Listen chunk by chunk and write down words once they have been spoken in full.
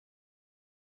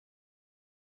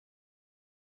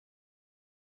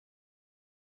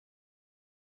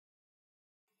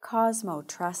Cosmo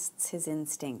trusts his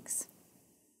instincts.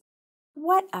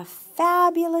 What a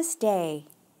fabulous day!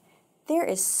 There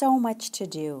is so much to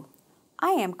do.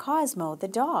 I am Cosmo the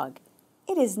dog.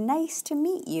 It is nice to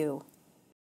meet you.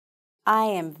 I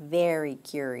am very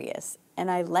curious and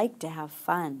I like to have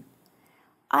fun.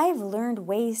 I've learned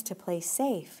ways to play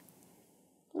safe.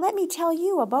 Let me tell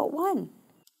you about one.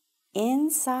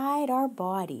 Inside our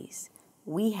bodies,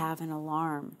 we have an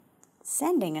alarm,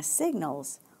 sending us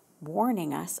signals,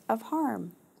 warning us of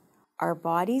harm. Our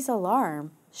body's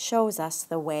alarm shows us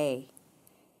the way.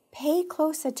 Pay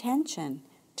close attention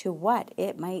to what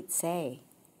it might say.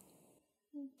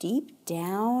 Deep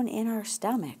down in our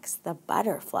stomachs, the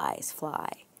butterflies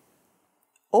fly.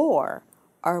 Or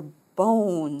our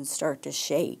bones start to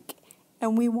shake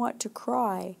and we want to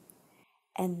cry.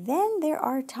 And then there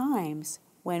are times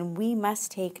when we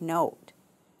must take note,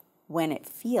 when it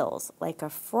feels like a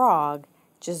frog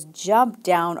just jumped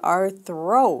down our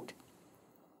throat.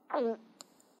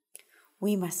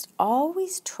 We must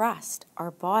always trust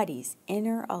our body's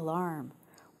inner alarm,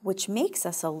 which makes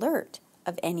us alert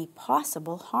of any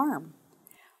possible harm.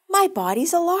 My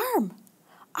body's alarm!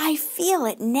 I feel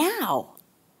it now.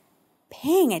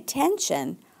 Paying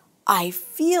attention, I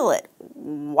feel it.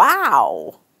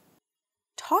 Wow!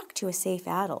 Talk to a safe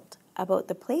adult about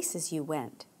the places you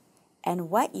went and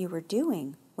what you were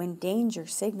doing when danger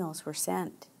signals were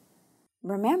sent.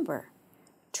 Remember,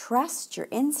 trust your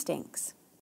instincts.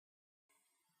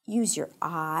 Use your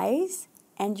eyes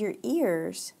and your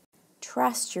ears.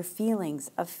 Trust your feelings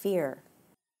of fear.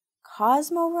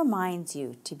 Cosmo reminds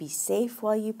you to be safe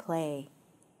while you play.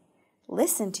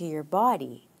 Listen to your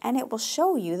body and it will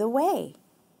show you the way.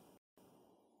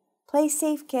 Play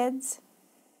safe, kids.